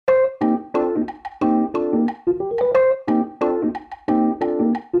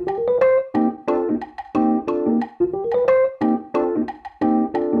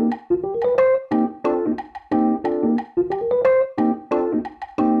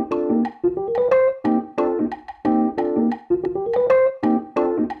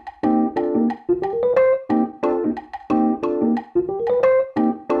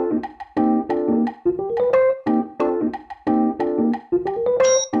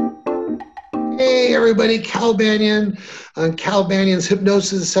Hey everybody, Cal Banyan on Cal Banyan's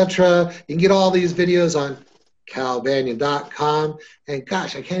Hypnosis, etc. You can get all these videos on calbanyan.com. And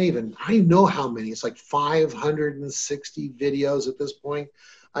gosh, I know how many. It's like 560 videos at this point.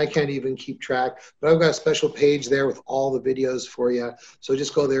 I can't even keep track, but I've got a special page there with all the videos for you. So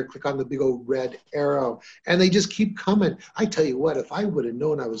just go there, click on the big old red arrow, and they just keep coming. I tell you what, if I would have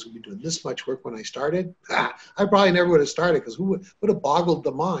known I was going to be doing this much work when I started, I probably never would have started, because who would have boggled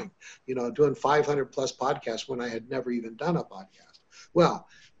the mind, doing 500 plus podcasts when I had never even done a podcast. Well,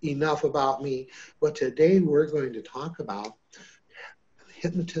 enough about me. But today we're going to talk about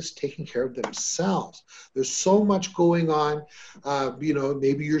hypnotists taking care of themselves. There's so much going on.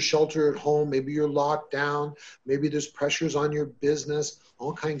 Maybe you're sheltered at home, maybe you're locked down, maybe there's pressures on your business,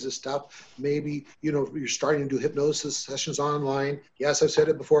 all kinds of stuff. Maybe, you're starting to do hypnosis sessions online. Yes, I've said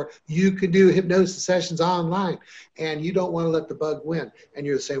it before. You can do hypnosis sessions online, and you don't want to let the bug win. And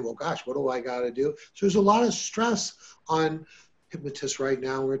you're saying, well, gosh, what do I got to do? So there's a lot of stress on hypnotists right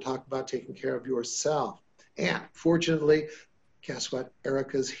now. We're talking about taking care of yourself. And fortunately, guess what?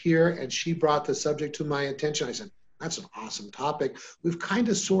 Erika's here, and she brought the subject to my attention. I said, that's an awesome topic. We've kind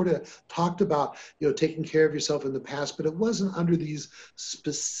of sort of talked about, taking care of yourself in the past, but it wasn't under these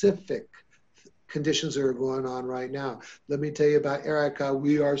specific conditions that are going on right now. Let me tell you about Erika.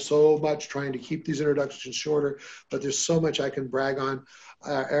 We are so much trying to keep these introductions shorter, but there's so much I can brag on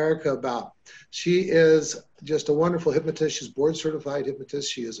Erika about. She is just a wonderful hypnotist. She's board certified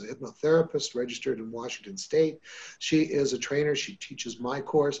hypnotist. She is a hypnotherapist registered in Washington State. She is a trainer. She teaches my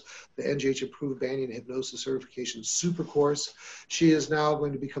course, the NGH approved Banyan Hypnosis Certification Super Course. She is now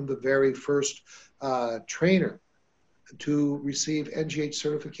going to become the very first trainer to receive NGH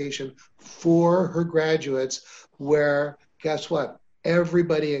certification for her graduates, where, guess what?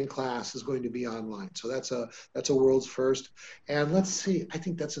 Everybody in class is going to be online. So that's a world's first. And let's see, I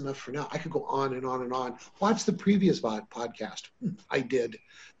think that's enough for now. I could go on and on and on. Watch the previous podcast. I did.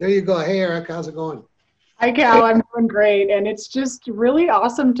 There you go. Hey, Erika, how's it going? Hi, Cal. I'm doing great. And it's just really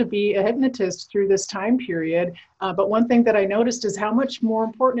awesome to be a hypnotist through this time period. But one thing that I noticed is how much more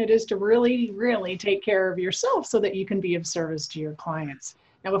important it is to really, really take care of yourself so that you can be of service to your clients.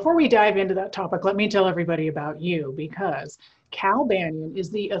 Now, before we dive into that topic, let me tell everybody about you, because Cal Banyan is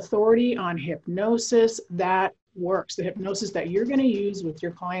the authority on hypnosis that works, the hypnosis that you're going to use with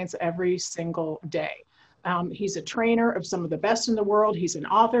your clients every single day. He's a trainer of some of the best in the world. He's an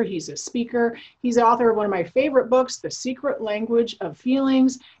author. He's a speaker. He's the author of one of my favorite books, The Secret Language of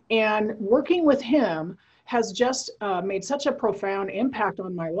Feelings. And working with him has just made such a profound impact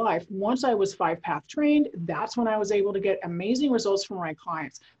on my life. Once I was 5-path trained, that's when I was able to get amazing results from my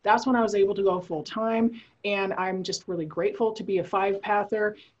clients. That's when I was able to go full time. And I'm just really grateful to be a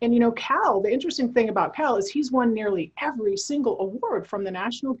 5-pather. And Cal, the interesting thing about Cal is he's won nearly every single award from the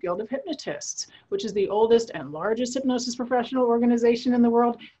National Guild of Hypnotists, which is the oldest and largest hypnosis professional organization in the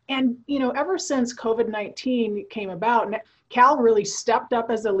world. And, ever since COVID-19 came about, Cal really stepped up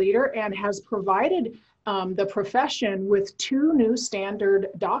as a leader and has provided the profession with 2 new standard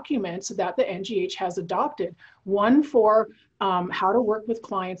documents that the NGH has adopted. One for how to work with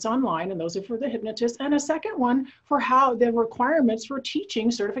clients online, and those are for the hypnotists, and a second one for how the requirements for teaching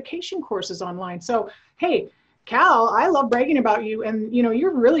certification courses online. So, hey, Cal, I love bragging about you, and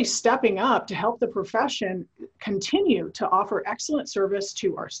you're really stepping up to help the profession continue to offer excellent service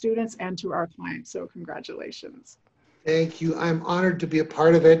to our students and to our clients. So congratulations. Thank you. I'm honored to be a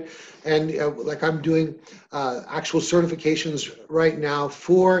part of it. And I'm doing actual certifications right now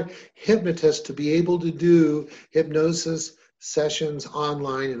for hypnotists to be able to do hypnosis sessions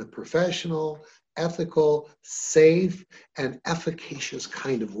online in a professional, ethical, safe, and efficacious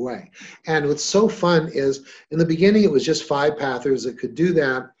kind of way. And what's so fun is, in the beginning, it was just 5-pathers that could do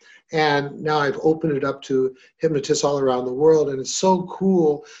that. And now I've opened it up to hypnotists all around the world. And it's so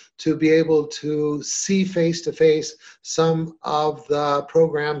cool to be able to see face-to-face some of the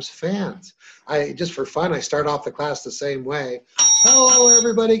program's fans. Just for fun, I start off the class the same way. Hello,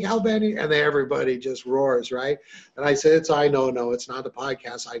 everybody, Cal Banyan, and then everybody just roars, right? And I say, no, it's not a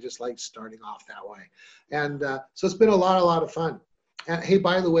podcast. I just like starting off that way. And so it's been a lot of fun. And hey,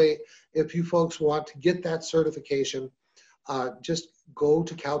 by the way, if you folks want to get that certification, just go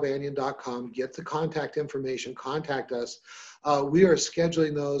to calbanyan.com, get the contact information, contact us. We are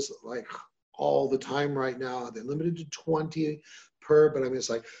scheduling those like all the time right now. They're limited to 20 per, but I mean, it's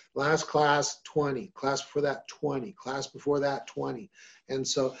like last class, 20, class before that, 20, class before that, 20. And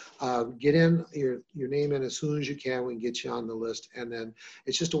so get in your name in as soon as you can. We can get you on the list. And then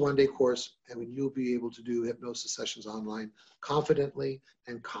it's just a 1-day course, and you'll be able to do hypnosis sessions online confidently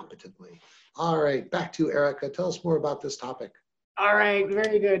and competently. All right, back to Erika. Tell us more about this topic. All right,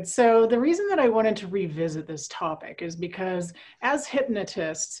 very good. So the reason that I wanted to revisit this topic is because as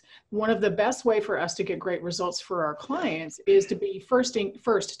hypnotists, one of the best way for us to get great results for our clients is to be first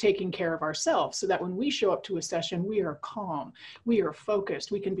taking care of ourselves so that when we show up to a session, we are calm, we are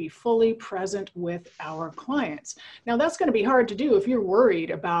focused, we can be fully present with our clients. Now that's going to be hard to do if you're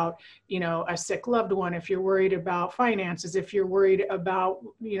worried about, a sick loved one, if you're worried about finances, if you're worried about,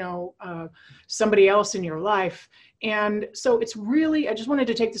 somebody else in your life. And so it's really, I just wanted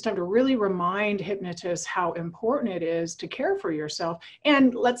to take this time to really remind hypnotists how important it is to care for yourself.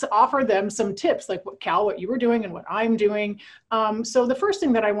 And let's offer them some tips, like what you were doing and what I'm doing. So the first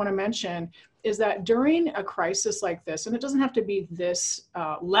thing that I want to mention is that during a crisis like this, and it doesn't have to be this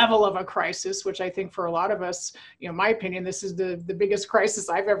level of a crisis, which I think for a lot of us, my opinion, this is the biggest crisis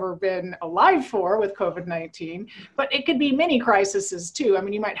I've ever been alive for with COVID-19, but it could be many crises too. I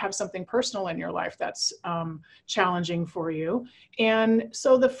mean, you might have something personal in your life that's challenging for you. And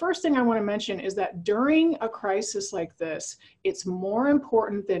so the first thing I want to mention is that during a crisis like this, it's more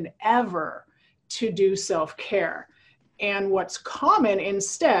important than ever to do self-care. And what's common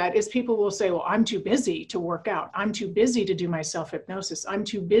instead is people will say, well, I'm too busy to work out. I'm too busy to do my self-hypnosis. I'm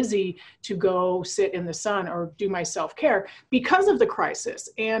too busy to go sit in the sun or do my self-care because of the crisis.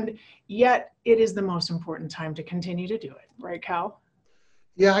 And yet it is the most important time to continue to do it. Right, Cal?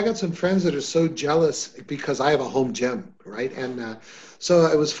 Yeah, I got some friends that are so jealous because I have a home gym, right? And so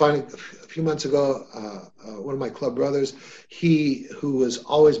it was funny. A few months ago, one of my club brothers, who has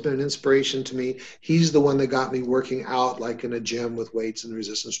always been an inspiration to me, he's the one that got me working out like in a gym with weights and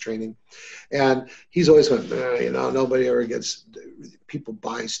resistance training. And he's always going, nobody ever people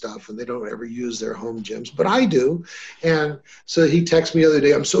buy stuff and they don't ever use their home gyms, but I do. And so he texted me the other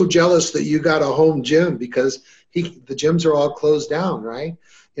day, I'm so jealous that you got a home gym because the gyms are all closed down, right?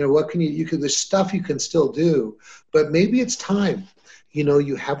 What can there's stuff you can still do, but maybe it's time.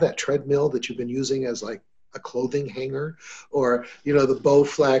 You have that treadmill that you've been using as like a clothing hanger, or, the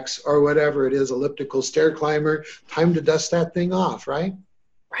Bowflex or whatever it is, elliptical stair climber, time to dust that thing off, right?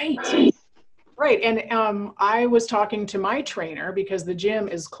 Right. Right. And I was talking to my trainer because the gym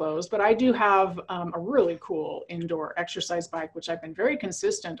is closed, but I do have a really cool indoor exercise bike, which I've been very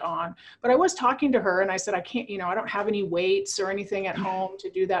consistent on. But I was talking to her and I said, I can't, I don't have any weights or anything at home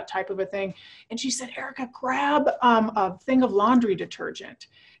to do that type of a thing. And she said, Erika, grab a thing of laundry detergent.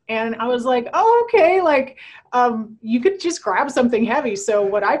 And I was like, oh, okay, like you could just grab something heavy. So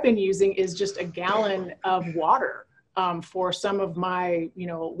what I've been using is just a gallon of water for some of my,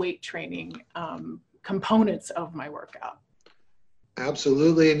 weight training components of my workout.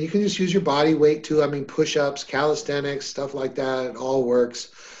 Absolutely. And you can just use your body weight too. I mean, push-ups, calisthenics, stuff like that. It all works.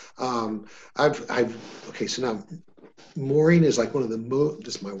 Okay, so now Maureen is like one of the most,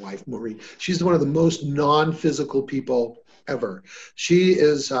 this is my wife, Maureen. She's one of the most non-physical people ever. She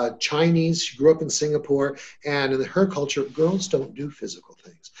is Chinese. She grew up in Singapore, and in her culture, girls don't do physical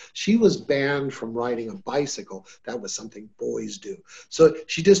things. She was banned from riding a bicycle. That was something boys do. So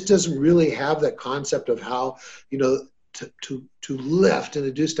she just doesn't really have that concept of how, to lift and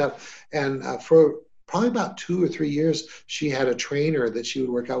to do stuff. And for probably about 2 or 3 years, she had a trainer that she would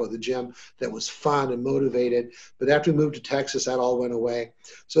work out with the gym that was fun and motivated. But after we moved to Texas, that all went away.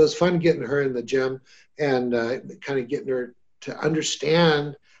 So it's fun getting her in the gym and kind of getting her to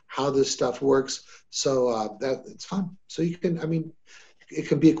understand how this stuff works. So that it's fun. So you can, it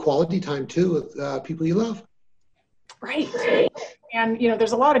can be a quality time too with people you love. Right. And,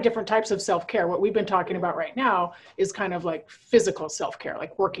 there's a lot of different types of self-care. What we've been talking about right now is kind of like physical self-care,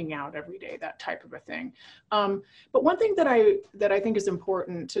 like working out every day, that type of a thing. But one thing that I think is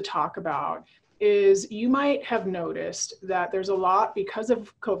important to talk about is you might have noticed that there's a lot, because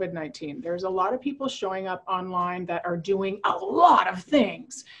of COVID-19, there's a lot of people showing up online that are doing a lot of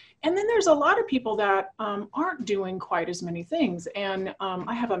things. And then there's a lot of people that aren't doing quite as many things. And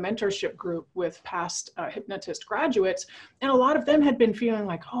I have a mentorship group with past hypnotist graduates, and a lot of them had been feeling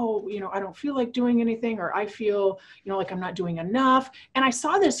like, oh, I don't feel like doing anything, or I feel, like I'm not doing enough. And I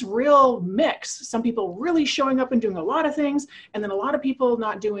saw this real mix. Some people really showing up and doing a lot of things, and then a lot of people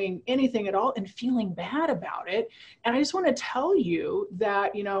not doing anything at all and feeling bad about it. And I just want to tell you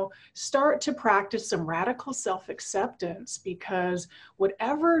that, start to practice some radical self-acceptance, because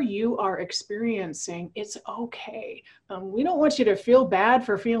whatever you are experiencing, it's okay. We don't want you to feel bad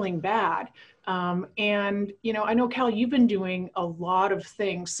for feeling bad. And, I know, Cal, you've been doing a lot of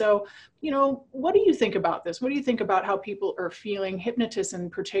things. So, what do you think about this? What do you think about how people are feeling, hypnotists in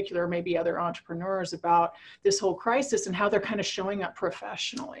particular, maybe other entrepreneurs, about this whole crisis and how they're kind of showing up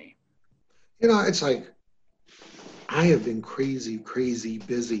professionally? It's like, I have been crazy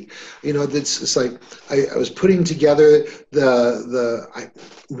busy. You know, it's like I was putting together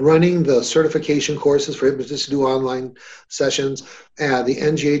running the certification courses for hypnotists to do online sessions. The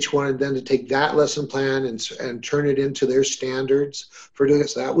NGH wanted them to take that lesson plan and turn it into their standards for doing it.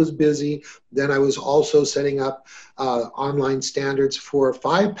 So that was busy. Then I was also setting up online standards for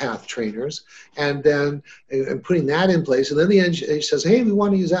 5-path trainers, and then and putting that in place. And then the NGH says, hey, we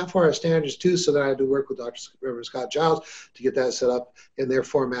want to use that for our standards too. So then I had to work with Dr. Reverend Scott Giles to get that set up in their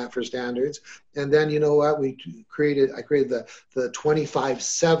format for standards. And then, you know what, I created the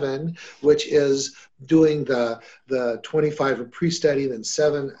 25/7, which is doing the 25 of pre-study, then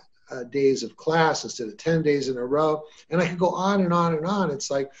 7 days of class instead of 10 days in a row. And I could go on and on and on.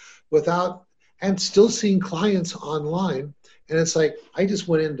 It's like and still seeing clients online. And it's like, I just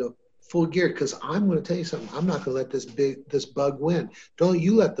went into full gear, because I'm going to tell you something. I'm not going to let this bug win. Don't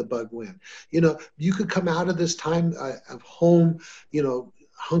you let the bug win. You know, you could come out of this time of home, you know,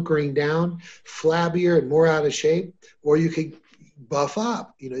 hunkering down, flabbier and more out of shape, or you could buff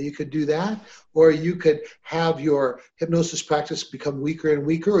up. You know, you could do that, or you could have your hypnosis practice become weaker and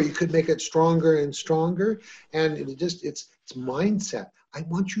weaker, or you could make it stronger and stronger. And it's mindset. I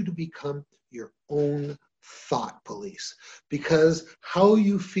want you to become your own thought police, because how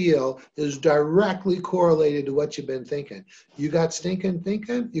you feel is directly correlated to what you've been thinking. You got stinking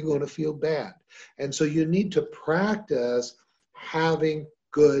thinking, you're going to feel bad. And so you need to practice having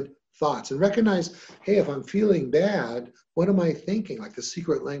good thoughts and recognize, hey, if I'm feeling bad, what am I thinking? Like the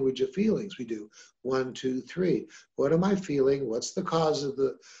secret language of feelings. We do 1, 2, 3. What am I feeling? What's the cause of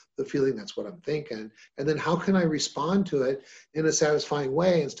the feeling? That's what I'm thinking. And then how can I respond to it in a satisfying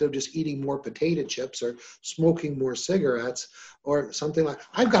way, instead of just eating more potato chips or smoking more cigarettes or something like.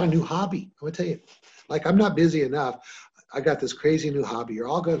 I've got a new hobby. I'm going to tell you, like, I'm not busy enough. I got this crazy new hobby. You're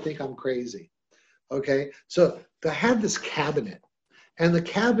all going to think I'm crazy. Okay. So I had this cabinet, and the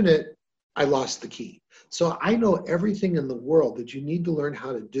cabinet, I lost the key. So I know everything in the world that you need to learn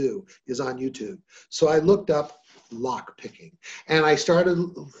how to do is on YouTube. So I looked up lock picking, and I started,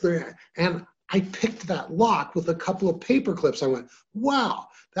 and I picked that lock with a couple of paper clips. I went, wow,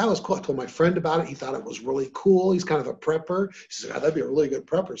 that was cool. I told my friend about it. He thought it was really cool. He's kind of a prepper. He said, oh, that'd be a really good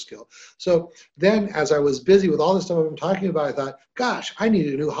prepper skill. So then, as I was busy with all the stuff I'm talking about, I thought, gosh, I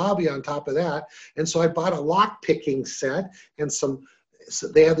need a new hobby on top of that. And so I bought a lock picking set and so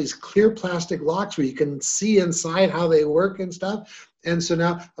they have these clear plastic locks where you can see inside how they work and stuff. And so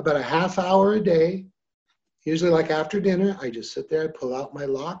now, about a half hour a day, usually like after dinner, I just sit there, I pull out my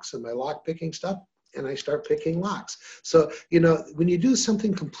locks and my lock picking stuff, and I start picking locks. So, you know, when you do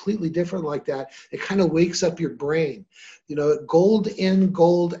something completely different like that, it kind of wakes up your brain. You know, gold in,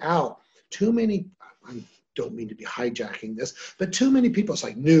 gold out. Too many, I don't mean to be hijacking this, but too many people, it's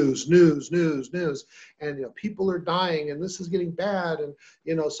like news. And, you know, people are dying, and this is getting bad. And,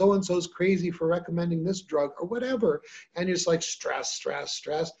 you know, so-and-so's crazy for recommending this drug or whatever. And you're just like stress.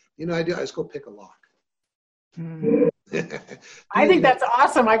 You know, I just go pick a lock. I think that's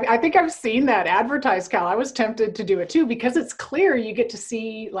awesome. I think I've seen that advertised, Cal. I was tempted to do it too, because it's clear. You get to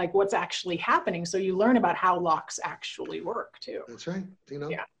see like what's actually happening. So you learn about how locks actually work too. That's right. You know,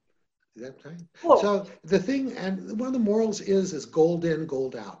 yeah. That's right. Cool. So the thing, and one of the morals is gold in,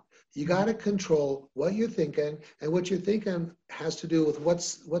 gold out. You got to control what you're thinking, and what you're thinking has to do with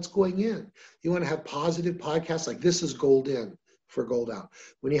what's going in. You want to have positive podcasts like this is gold in for gold out.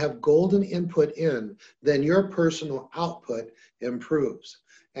 When you have golden input in, then your personal output improves.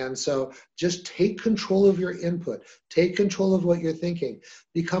 And so just take control of your input, take control of what you're thinking,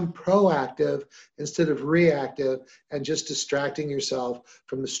 become proactive instead of reactive and just distracting yourself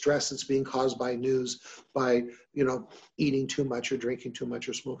from the stress that's being caused by news, by, you know, eating too much or drinking too much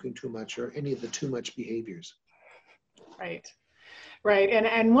or smoking too much or any of the too much behaviors. Right.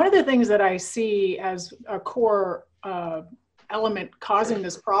 And one of the things that I see as a core element causing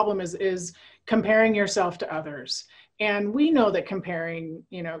this problem is comparing yourself to others. And we know that comparing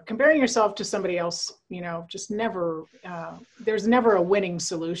yourself to somebody else, you know, just never, there's never a winning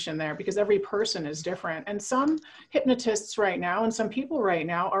solution there, because every person is different. And some hypnotists right now and some people right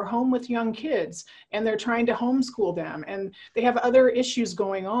now are home with young kids, and they're trying to homeschool them, and they have other issues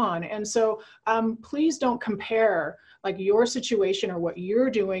going on. And so please don't compare like your situation or what you're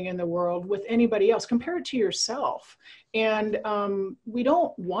doing in the world with anybody else. Compare it to yourself. And we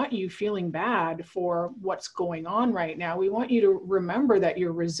don't want you feeling bad for what's going on right now. We want you to remember that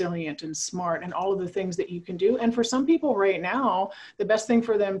you're resilient and smart and all of the things that you can do. And for some people right now, the best thing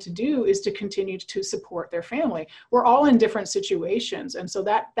for them to do is to continue to support their family. We're all in different situations. And so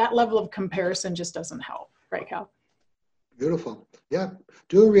that level of comparison just doesn't help. Right, Cal? Beautiful. Yeah.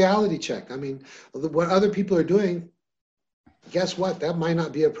 Do a reality check. I mean, what other people are doing, guess what? That might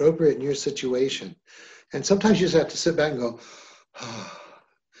not be appropriate in your situation. And sometimes you just have to sit back and go,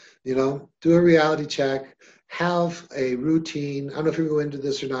 do a reality check, have a routine. I don't know if you go into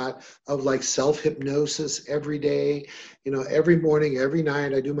this or not, of like self-hypnosis every day. Every morning, every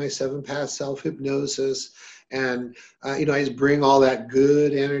night, I do my 7-pass self-hypnosis. And, I just bring all that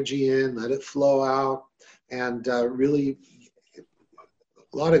good energy in, let it flow out, and really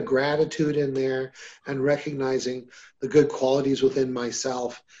a lot of gratitude in there, and recognizing the good qualities within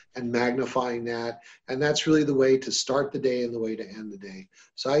myself and magnifying that. And that's really the way to start the day and the way to end the day.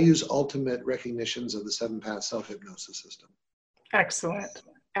 So I use ultimate recognitions of the 7-pass self-hypnosis system. Excellent.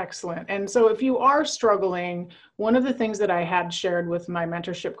 Excellent. And so if you are struggling, one of the things that I had shared with my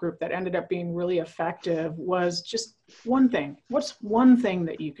mentorship group that ended up being really effective was just one thing. What's one thing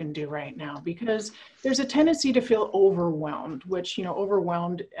that you can do right now? Because there's a tendency to feel overwhelmed, which,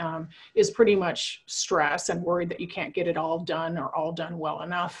 overwhelmed is pretty much stress and worried that you can't get it all done or all done well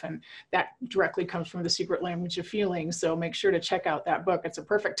enough. And that directly comes from The Secret Language of Feeling. So make sure to check out that book. It's a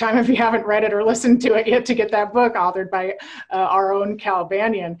perfect time if you haven't read it or listened to it yet to get that book, authored by our own Cal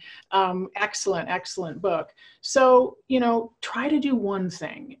Banyan. Excellent, excellent book. So, try to do one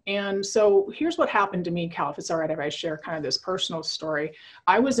thing. And so here's what happened to me, Cal, if it's all right if I share kind of this personal story.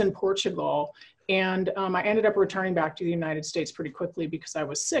 I was in Portugal, and I ended up returning back to the United States pretty quickly because I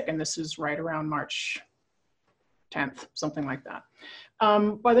was sick. And this is right around March 10th, something like that.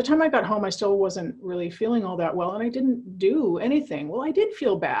 By the time I got home, I still wasn't really feeling all that well, and I didn't do anything. Well, I did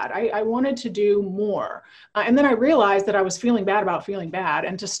feel bad. I wanted to do more. And then I realized that I was feeling bad about feeling bad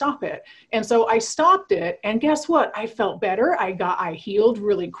and to stop it. And so I stopped it, and guess what? I felt better. I healed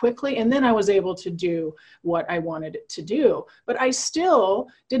really quickly, and then I was able to do what I wanted to do. But I still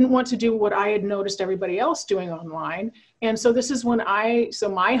didn't want to do what I had noticed everybody else doing online. And so this is when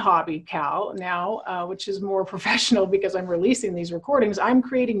my hobby, Cal, now, which is more professional because I'm releasing these recordings, I'm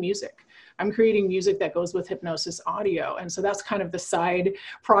creating music. I'm creating music that goes with hypnosis audio. And so that's kind of the side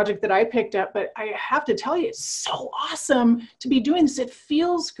project that I picked up. But I have to tell you, it's so awesome to be doing this. It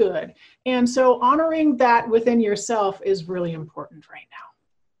feels good. And so honoring that within yourself is really important right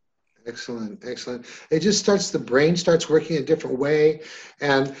now. Excellent, excellent. It just the brain starts working a different way.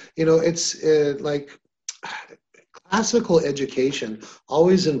 And, it's like classical education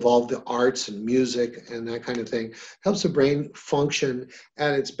always involved the arts and music and that kind of thing. Helps the brain function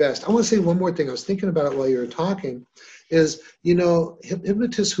at its best. I want to say one more thing. I was thinking about it while you were talking, is,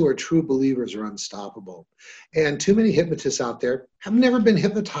 hypnotists who are true believers are unstoppable. And too many hypnotists out there have never been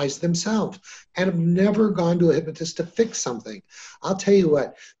hypnotized themselves and have never gone to a hypnotist to fix something. I'll tell you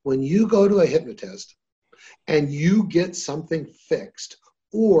what, when you go to a hypnotist and you get something fixed,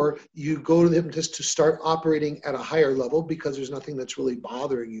 or you go to the hypnotist to start operating at a higher level because there's nothing that's really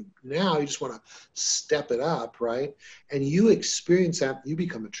bothering you now, you just want to step it up, right? And you experience that, you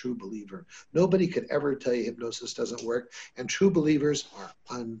become a true believer. Nobody could ever tell you hypnosis doesn't work, and true believers are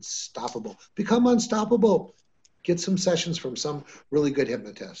unstoppable. Become unstoppable. Get some sessions from some really good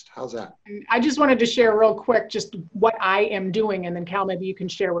hypnotist. How's that? I just wanted to share real quick just what I am doing, and then Cal, maybe you can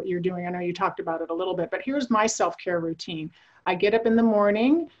share what you're doing. I know you talked about it a little bit, but here's my self-care routine. I get up in the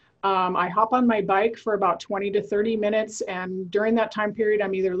morning, I hop on my bike for about 20 to 30 minutes. And during that time period,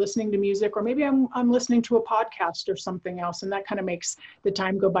 I'm either listening to music or maybe I'm listening to a podcast or something else. And that kind of makes the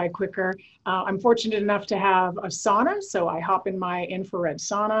time go by quicker. I'm fortunate enough to have a sauna. So I hop in my infrared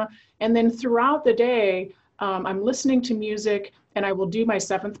sauna. And then throughout the day, I'm listening to music, and I will do my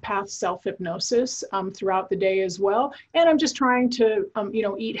 7th path self-hypnosis throughout the day as well. And I'm just trying to,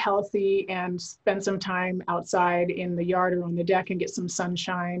 eat healthy and spend some time outside in the yard or on the deck and get some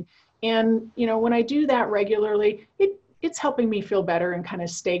sunshine. And, when I do that regularly, it's helping me feel better and kind of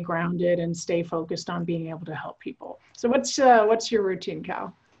stay grounded and stay focused on being able to help people. So what's your routine,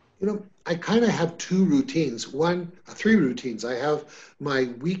 Cal? I kind of have 2 routines, 3 routines. I have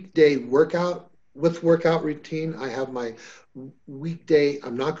my weekday workout routine. I have my weekday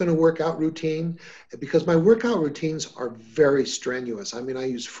I'm not going to work out routine, because my workout routines are very strenuous. I mean, I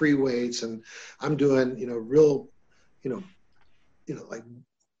use free weights, and I'm doing real like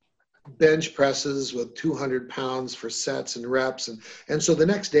bench presses with 200 pounds for sets and reps, and so the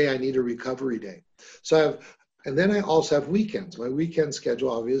next day I need a recovery day. And then I also have weekends. My weekend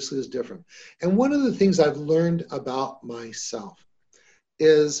schedule obviously is different. And one of the things I've learned about myself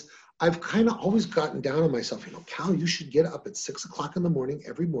is I've kind of always gotten down on myself, Cal, you should get up at 6 o'clock in the morning,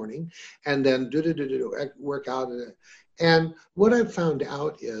 every morning, and then work out. And what I've found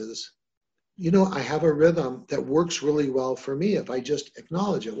out is, I have a rhythm that works really well for me if I just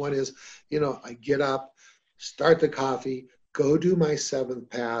acknowledge it. One is, I get up, start the coffee, go do my 7th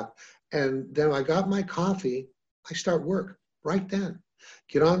path, and then I got my coffee, I start work. right then.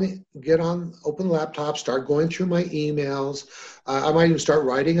 Open the laptop, start going through my emails. I might even start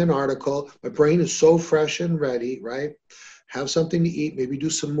writing an article. My brain is so fresh and ready, right? Have something to eat, maybe do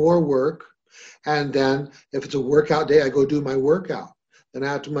some more work. And then if it's a workout day, I go do my workout. Then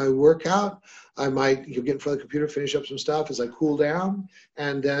after my workout, I might get in front of the computer, finish up some stuff as I cool down,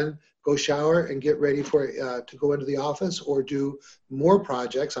 and then go shower and get ready to go into the office or do more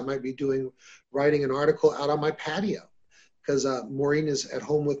projects. I might be writing an article out on my patio, because Maureen is at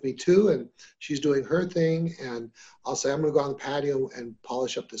home with me too, and she's doing her thing, and I'll say, I'm gonna go on the patio and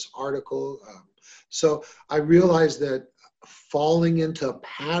polish up this article. So I realized that falling into a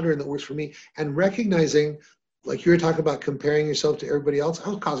pattern that works for me and recognizing, like you were talking about comparing yourself to everybody else, I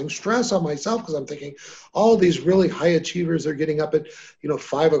was causing stress on myself because I'm thinking all these really high achievers are getting up at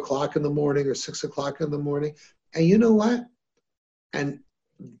 5 o'clock in the morning or 6 o'clock in the morning. And you know what? And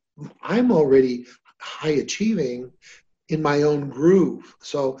I'm already high achieving in my own groove.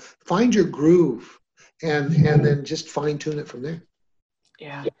 So find your groove and then just fine tune it from there.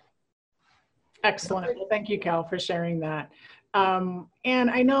 Yeah. Excellent. Well, thank you, Cal, for sharing that.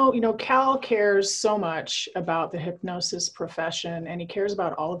 And I know, Cal cares so much about the hypnosis profession, and he cares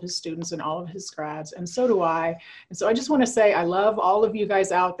about all of his students and all of his grads, and so do I. And so I just want to say, I love all of you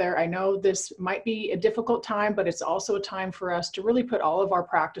guys out there. I know this might be a difficult time, but it's also a time for us to really put all of our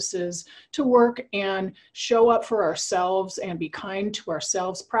practices to work and show up for ourselves and be kind to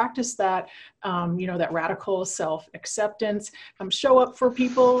ourselves. Practice that, that radical self-acceptance. Show up for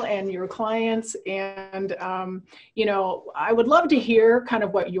people and your clients. And, I would love to hear kind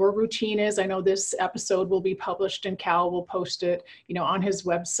of what your routine is. I know this episode will be published and Cal will post it, on his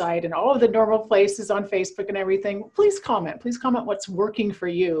website and all of the normal places on Facebook and everything. Please comment what's working for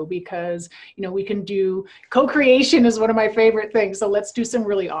you, because, we can do co-creation is one of my favorite things. So let's do some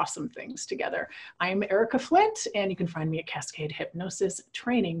really awesome things together. I'm Erika Flint, and you can find me at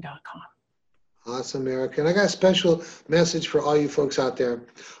CascadeHypnosisTraining.com. Awesome, Erika. And I got a special message for all you folks out there.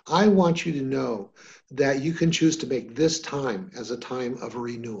 I want you to know that you can choose to make this time as a time of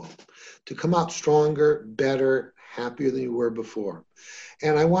renewal, to come out stronger, better, happier than you were before.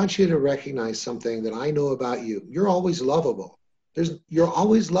 And I want you to recognize something that I know about you. You're always lovable. You're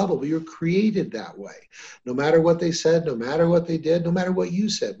always lovable. You're created that way. No matter what they said, no matter what they did, no matter what you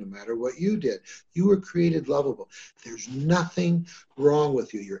said, no matter what you did, you were created lovable. There's nothing wrong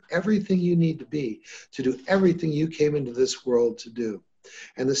with you. You're everything you need to be to do everything you came into this world to do.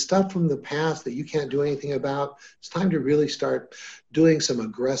 And the stuff from the past that you can't do anything about, it's time to really start doing some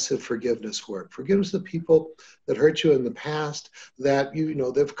aggressive forgiveness work. Forgiveness of the people that hurt you in the past, that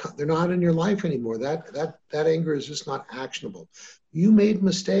they're not in your life anymore. That anger is just not actionable. You made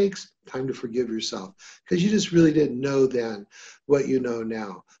mistakes, time to forgive yourself, because you just really didn't know then what you know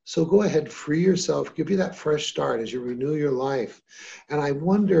now. So go ahead, free yourself, give you that fresh start as you renew your life. And I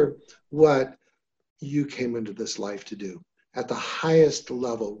wonder what you came into this life to do at the highest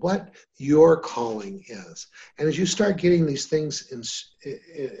level, what your calling is. And as you start getting these things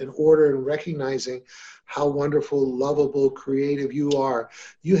in order and recognizing how wonderful, lovable, creative you are,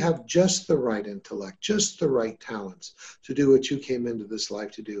 you have just the right intellect, just the right talents to do what you came into this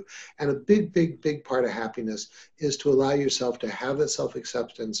life to do. And a big, big, big part of happiness is to allow yourself to have that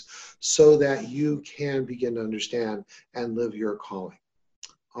self-acceptance so that you can begin to understand and live your calling.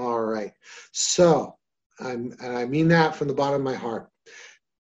 All right. So, and I mean that from the bottom of my heart.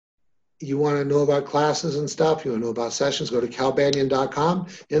 You want to know about classes and stuff, you want to know about sessions, go to calbanyan.com.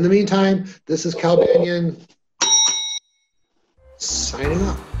 In the meantime, this is Cal Banyan signing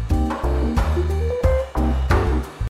off.